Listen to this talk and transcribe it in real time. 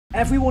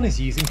Everyone is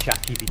using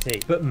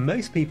ChatGPT, but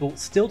most people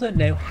still don't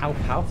know how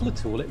powerful a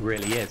tool it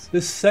really is.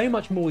 There's so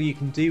much more you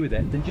can do with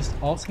it than just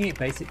asking it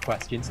basic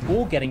questions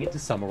or getting it to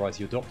summarize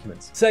your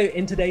documents. So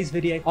in today's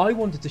video, I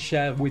wanted to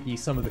share with you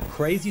some of the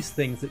craziest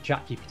things that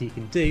ChatGPT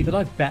can do that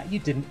I bet you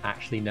didn't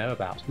actually know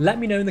about. Let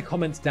me know in the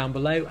comments down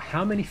below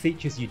how many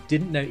features you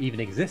didn't know even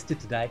existed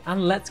today,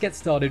 and let's get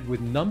started with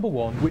number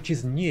one, which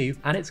is new,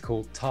 and it's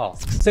called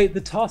Tasks. So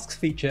the Tasks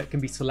feature can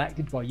be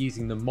selected by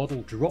using the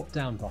model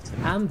drop-down button,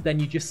 and then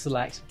you just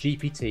select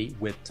GPT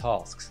with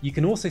tasks. You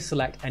can also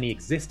select any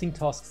existing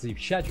tasks you've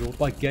scheduled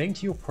by going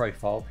to your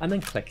profile and then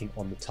clicking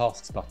on the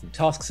tasks button.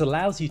 Tasks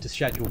allows you to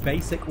schedule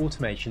basic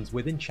automations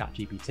within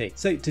ChatGPT.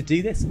 So to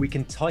do this, we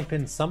can type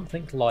in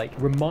something like,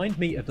 remind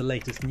me of the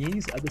latest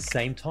news at the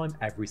same time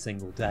every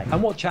single day.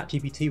 And what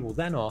ChatGPT will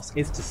then ask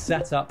is to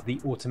set up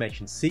the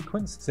automation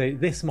sequence. So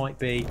this might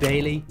be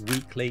daily,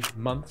 weekly,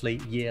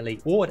 monthly, yearly,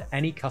 or at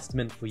any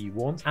custom interval you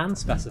want, and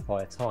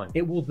specify a time.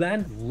 It will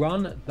then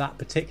run that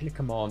particular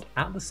command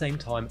at the same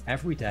time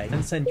every day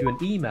and send you an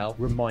email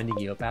reminding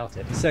you about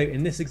it. So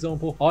in this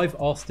example, I've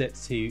asked it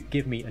to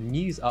give me a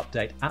news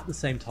update at the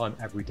same time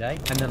every day,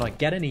 and then I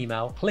get an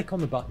email, click on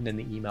the button in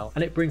the email,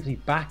 and it brings me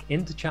back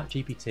into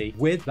ChatGPT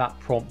with that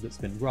prompt that's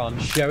been run,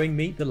 showing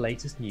me the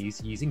latest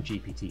news using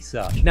GPT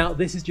search. Now,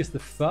 this is just the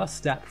first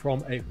step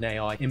from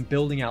OpenAI in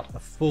building out a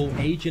full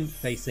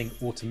agent-facing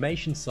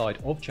automation side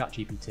of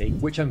ChatGPT,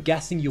 which I'm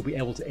guessing you'll be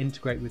able to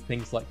integrate with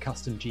things like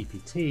custom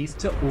GPTs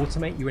to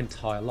automate your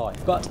entire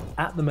life. But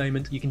at the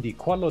moment, you can do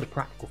quite a lot of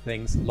practical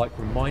things like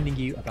reminding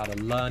you about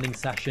a learning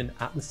session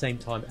at the same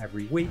time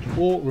every week,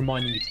 or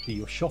reminding you to do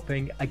your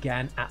shopping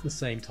again at the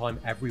same time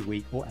every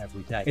week or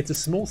every day. It's a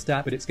small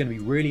step, but it's going to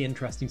be really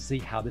interesting to see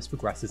how this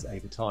progresses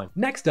over time.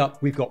 Next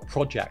up, we've got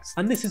projects,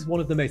 and this is one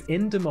of the most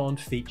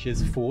in-demand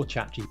features for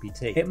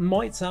ChatGPT. It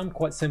might sound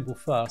quite simple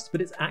first, but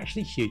it's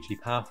actually hugely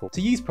powerful. To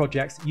use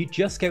projects, you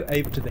just go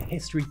over to the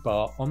history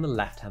bar on the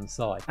left-hand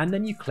side, and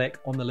then you click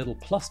on the little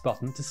plus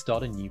button to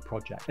start a new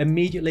project.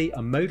 Immediately,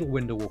 a modal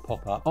window will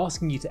pop up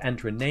asking you to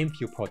enter a name for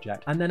your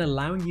project, and then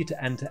allowing you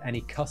to enter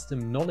any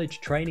custom knowledge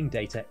training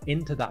data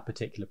into that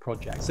particular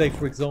project. So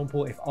for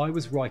example, if I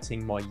was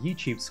writing my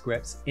YouTube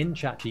scripts in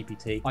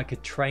ChatGPT, I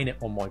could train it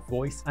on my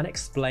voice and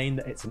explain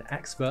that it's an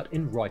expert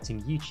in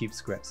writing YouTube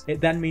scripts. It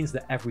then means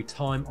that every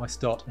time I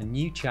start a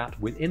new chat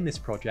within this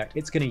project,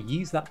 it's going to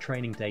use that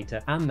training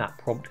data and that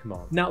prompt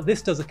command. Now,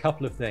 this does a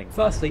couple of things.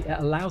 Firstly, it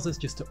allows us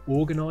just to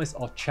organize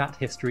our chat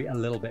history a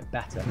little bit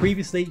better.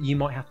 Previously, you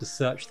might have to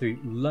search through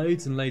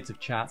loads and loads of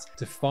chats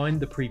to find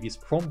the previous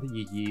prompt that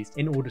you used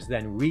in order to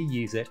then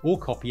reuse it or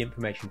copy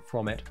information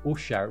from it or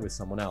share it with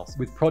someone else.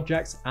 With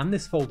projects and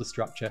this folder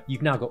structure,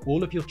 you've now got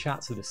all of your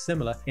chats that are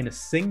similar in a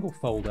single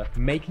folder,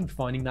 making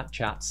finding that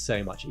chat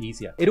so much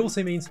easier. It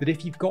also means that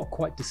if you've got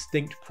quite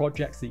distinct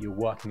projects that you're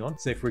working on,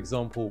 so for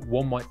example,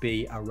 one might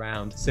be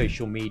around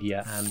social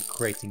media and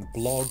creating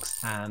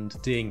blogs and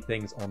doing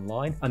things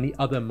online, and the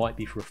other might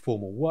be for a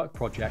formal work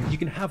project, you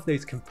can have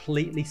those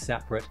completely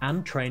separate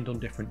and trained on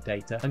different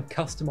data and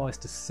customized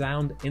to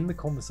sound in the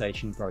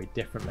conversation very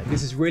differently.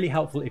 This is really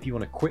helpful if you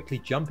want to quickly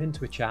jump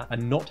into a chat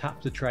and not have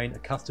to train a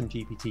custom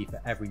GPT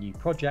for every new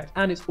project,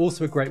 and it's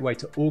also a great way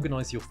to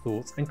organize your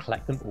thoughts and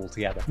collect them all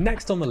together.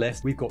 Next on the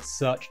list, we've got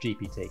Search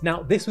GPT.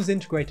 Now, this was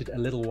integrated a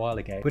little while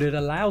ago, but it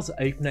allows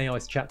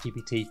OpenAI's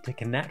ChatGPT to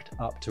connect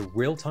up to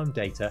real-time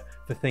data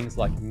for things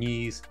like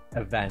news,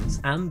 events,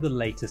 and the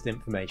latest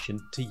information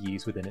to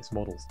use within its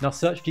models. Now,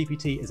 Search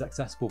GPT is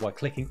accessible by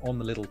clicking on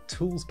the little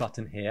tools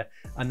button here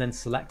and then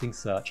selecting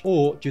search,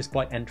 or just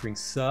by entering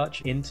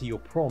search into your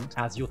prompt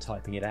as you're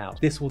typing it out.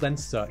 This will then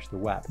search the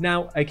web.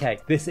 Now, okay,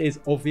 this is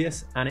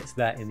obvious and it's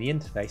there in the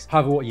interface.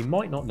 However, what you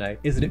might not know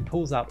is that it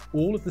pulls out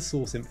all of the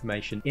source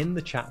information in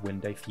the chat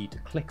window for you to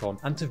click on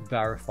and to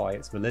verify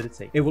its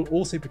validity. It will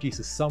also produce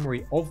a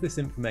summary of this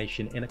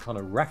information in a kind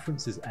of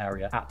references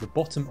area at the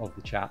bottom of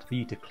the chat for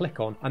you to click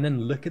on and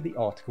then look at the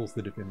articles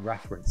that have been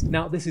referenced.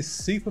 Now, this is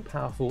super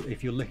powerful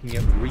if you're looking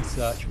at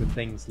research for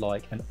things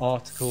like an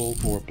article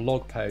or a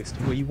blog post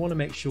where you want to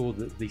make sure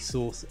that the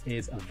source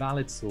is a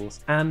valid source,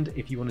 and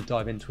if you want to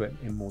dive into it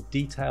in more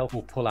detail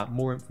or pull out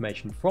more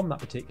information from that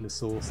particular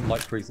source,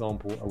 like for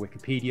example a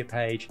Wikipedia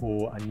page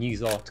or a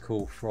news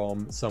article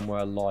from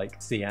somewhere like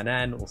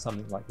CNN or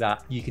something like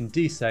that, you can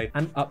do so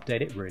and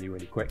update it really,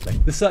 really quickly.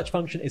 The search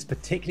function is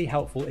particularly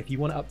helpful if you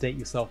want to update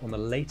yourself on the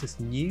latest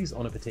news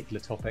on a particular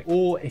topic,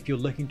 or if you're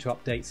looking to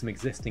update some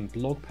existing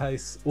blog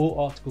posts or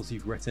articles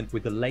you've written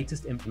with the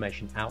latest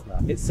information out there.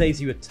 It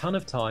saves you a ton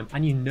of time,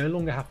 and you no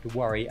longer have to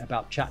worry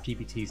about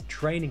ChatGPT's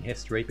training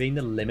history being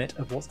the limit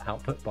of what's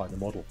output by the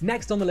model.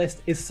 Next on the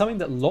list is something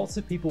that lots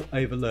of people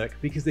overlook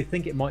because they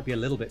think it might be a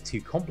little bit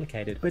too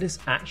complicated, but it's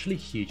actually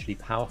hugely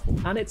powerful,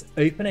 and it's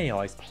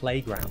OpenAI's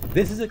Playground.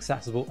 This is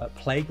accessible at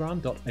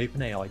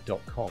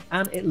playground.openai.com,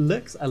 and it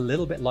looks a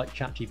little bit like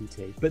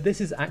ChatGPT, but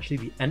this is actually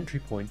the entry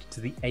point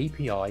to the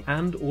API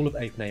and all of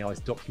OpenAI's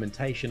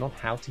documentation on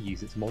how to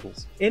use its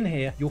models. In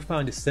here, you'll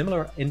find a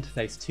similar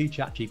interface to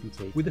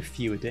ChatGPT with a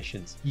few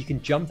additions. You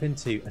can jump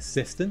into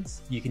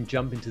assistants, you can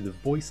jump into the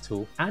voice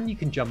tool, and you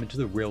can jump into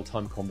the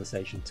real-time conversation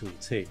conversation tool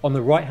too. On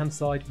the right hand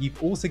side,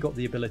 you've also got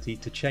the ability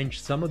to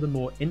change some of the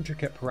more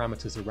intricate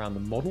parameters around the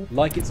model,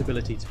 like its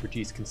ability to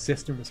produce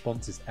consistent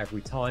responses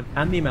every time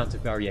and the amount of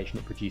variation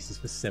it produces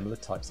for similar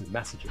types of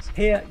messages.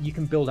 Here, you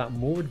can build out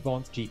more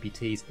advanced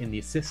GPTs in the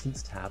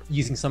Assistance tab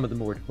using some of the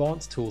more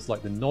advanced tools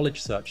like the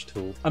Knowledge Search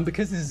tool. And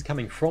because this is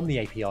coming from the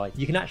API,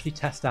 you can actually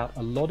test out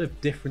a lot of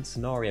different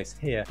scenarios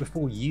here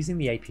before using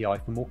the API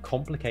for more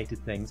complicated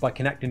things by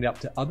connecting it up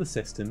to other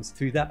systems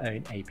through their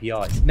own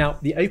APIs. Now,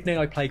 the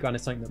OpenAI Playground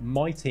is something that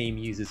my team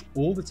uses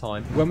all the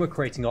time when we're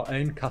creating our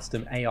own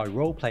custom AI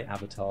roleplay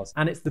avatars,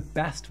 and it's the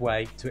best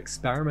way to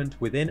experiment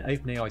within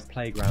OpenAI's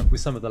Playground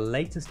with some of the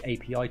latest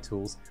API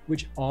tools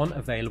which aren't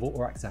available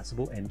or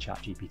accessible in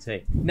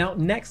ChatGPT. Now,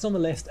 next on the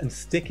list, and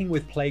sticking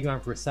with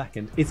Playground for a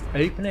second, is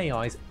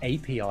OpenAI's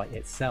API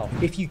itself.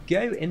 If you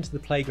go into the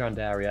Playground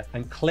area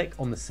and click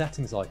on the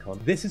settings icon,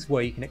 this is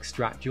where you can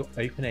extract your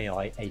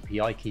OpenAI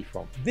API key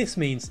from. This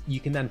means you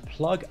can then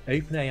plug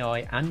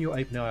OpenAI and your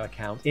OpenAI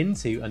account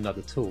into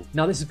another tool.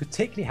 Now, this is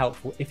particularly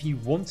helpful if you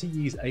want to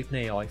use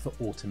OpenAI for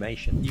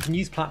automation. You can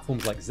use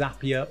platforms like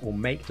Zapier or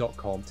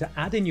Make.com to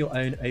add in your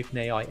own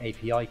OpenAI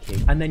API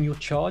key, and then you're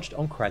charged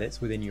on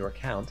credits within your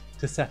account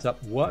to set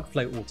up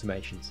workflow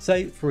automations.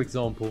 So, for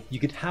example, you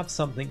could have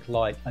something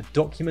like a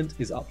document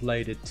is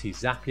uploaded to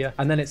Zapier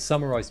and then it's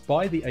summarized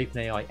by the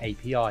OpenAI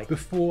API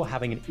before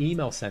having an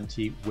email sent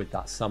to you with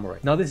that summary.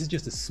 Now, this is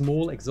just a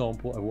small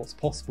example of what's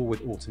possible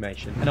with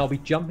automation, and I'll be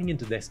jumping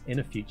into this in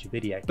a future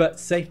video. But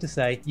safe to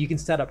say, you can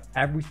set up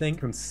everything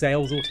from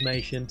sales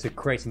automation to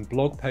creating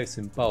blog posts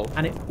in bulk,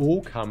 and it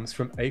all comes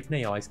from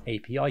OpenAI's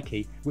API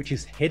key, which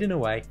is hidden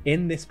away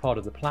in this part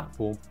of the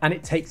platform, and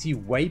it takes you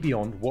way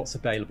beyond what's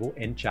available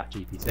in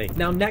ChatGPT.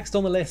 Now, next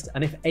on the list,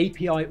 and if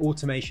API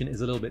automation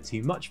is a little bit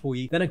too much for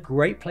you, then a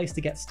great place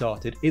to get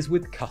started is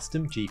with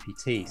custom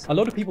GPTs. A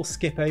lot of people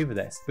skip over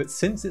this, but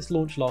since its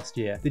launch last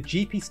year, the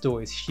GP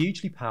Store is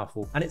hugely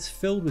powerful, and it's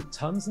filled with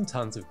tons and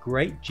tons of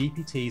great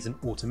GPTs and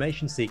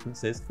automation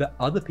sequences that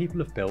other people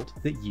have built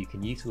that you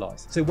can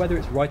utilize. So whether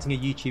it's writing a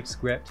YouTube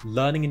script,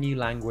 learning a new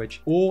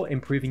language, or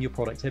improving your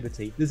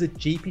productivity, there's a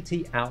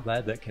GPT out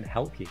there that can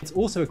help you. It's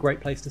also a great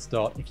place to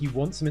start if you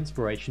want some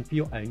inspiration for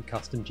your own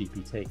custom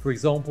GPT. For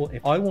example,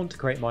 if I want to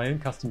create my own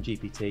custom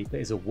GPT that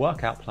is a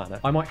workout planner,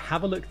 I might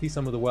have a look through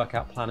some of the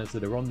workout planners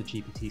that are on the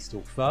GPT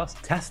Store first,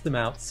 test them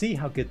out, see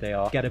how good they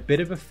are, get a bit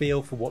of a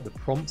feel for what the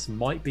prompts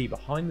might be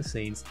behind the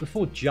scenes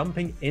before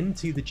jumping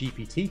into the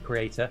GPT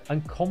creator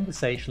and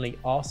conversationally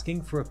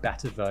asking for a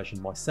better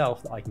version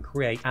myself that I can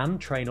create and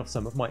train off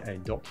some of my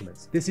own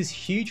documents. This is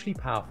hugely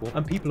powerful,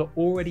 and people are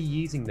already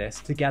using this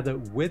together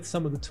with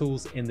some of the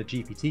tools in the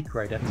GPT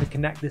creator to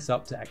connect this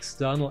up to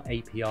external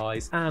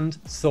APIs and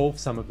solve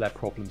some of their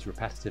problems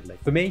repetitively.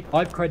 For me,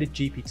 I've created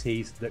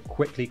GPTs that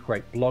quickly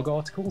create blog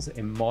articles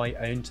in my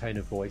own tone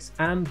of voice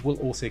and will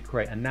also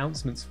create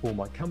announcements for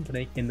my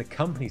company in the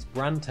company's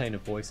brand tone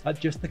of voice at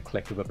just the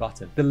click of a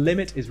button. The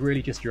limit is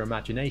really just your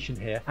imagination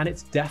here, and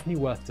it's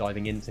definitely worth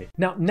diving into.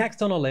 Now,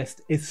 next on our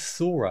list is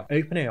Sora,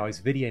 OpenAI's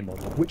video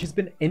model, which has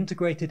been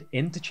integrated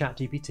into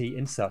ChatGPT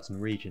in certain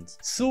regions.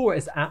 Sora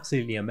is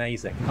absolutely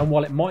amazing, and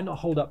while it might not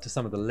hold up to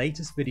some of the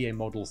latest video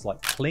models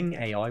like Kling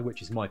AI,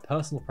 which is my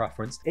personal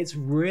preference, it's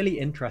really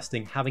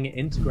interesting having it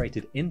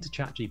integrated into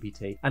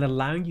ChatGPT and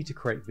allowing you to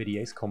create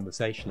videos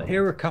conversationally.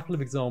 Here are a couple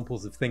of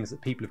examples of things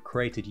that people have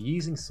created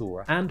using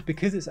Sora, and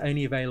because it's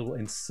only available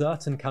in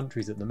certain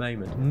countries at the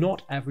moment,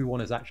 not everyone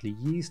has actually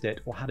used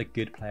it or had a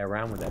good play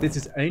around with it. This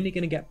is only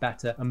going to get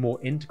better and more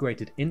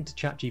integrated into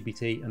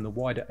ChatGPT and the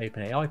wider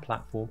OpenAI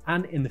platform,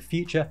 and in the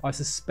future, I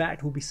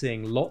suspect we'll be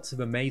seeing lots of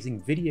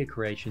amazing video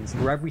creations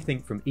for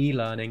everything from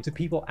e-learning to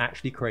people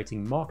actually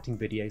creating marketing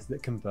videos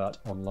that convert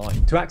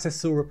online. To access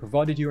Sora,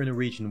 provided you're in a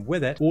region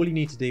with it, all you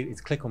need to do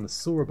is click on the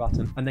Sora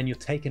button, and then you're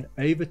taken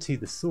over to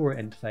the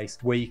Sora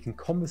interface where you can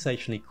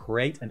conversationally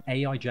create an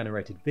AI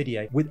generated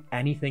video with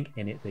anything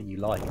in it that you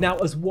like. Now,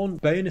 as one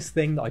bonus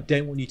thing that I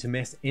don't want you to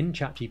miss in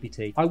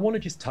ChatGPT, I want to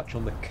just touch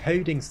on the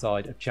coding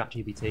side of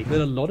ChatGPT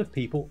that a lot of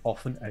people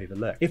often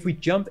overlook. If we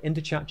jump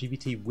into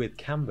ChatGPT with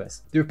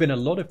Canvas, there have been a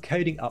lot of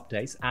coding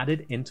updates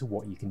added into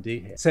what you can do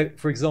here. So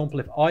for example,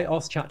 if I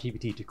ask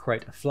ChatGPT to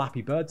create a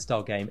Flappy Bird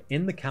style game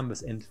in the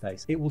Canvas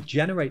interface, it will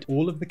generate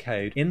all of the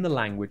code in the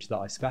language that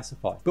I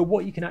specify. But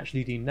what you can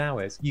actually do now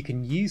is you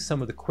can use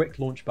some of the quick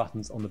launch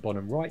buttons on the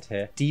bottom right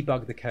here,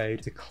 debug the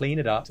code, to clean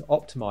it up, to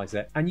optimize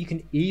it, and you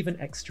can even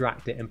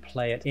extract it and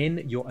play it in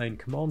your own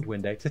command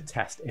window to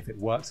test if it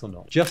works or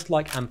not. Just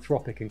like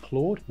Anthropic and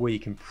Claude, where you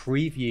can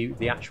preview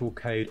the actual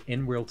code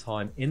in real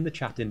time in the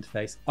chat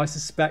interface, I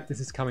suspect this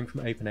is coming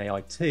from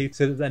OpenAI too,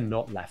 so that they're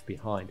not left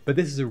behind. But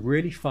this is a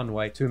really fun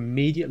way to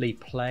immediately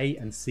play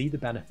and see the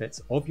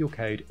benefits of your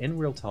code in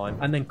real time,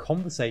 and then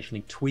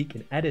conversationally tweak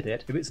and edit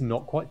it if it's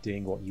not quite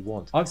doing what you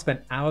want. I've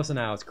spent hours and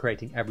hours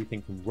creating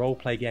everything from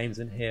role-play games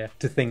in here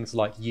to things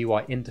like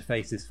UI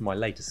interfaces for my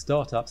latest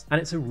startups, and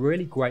it's a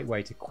really great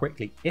way to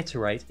quickly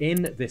iterate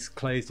in this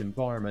closed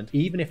environment,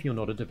 even if you're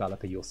not a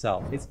developer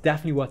yourself. It's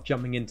definitely worth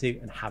jumping into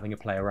and having a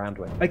play around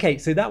with. Okay,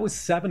 so that was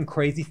 7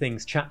 crazy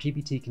things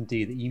ChatGPT can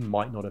do that you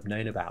might not have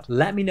known about.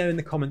 Let me me know in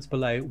the comments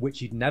below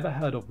which you'd never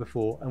heard of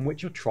before and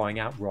which you're trying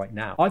out right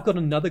now. I've got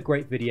another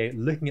great video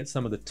looking at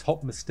some of the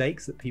top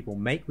mistakes that people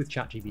make with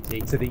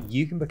ChatGPT so that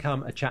you can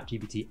become a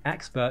ChatGPT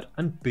expert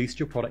and boost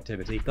your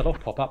productivity that'll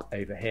pop up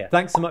over here.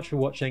 Thanks so much for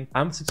watching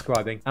and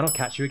subscribing, and I'll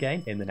catch you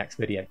again in the next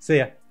video. See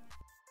ya.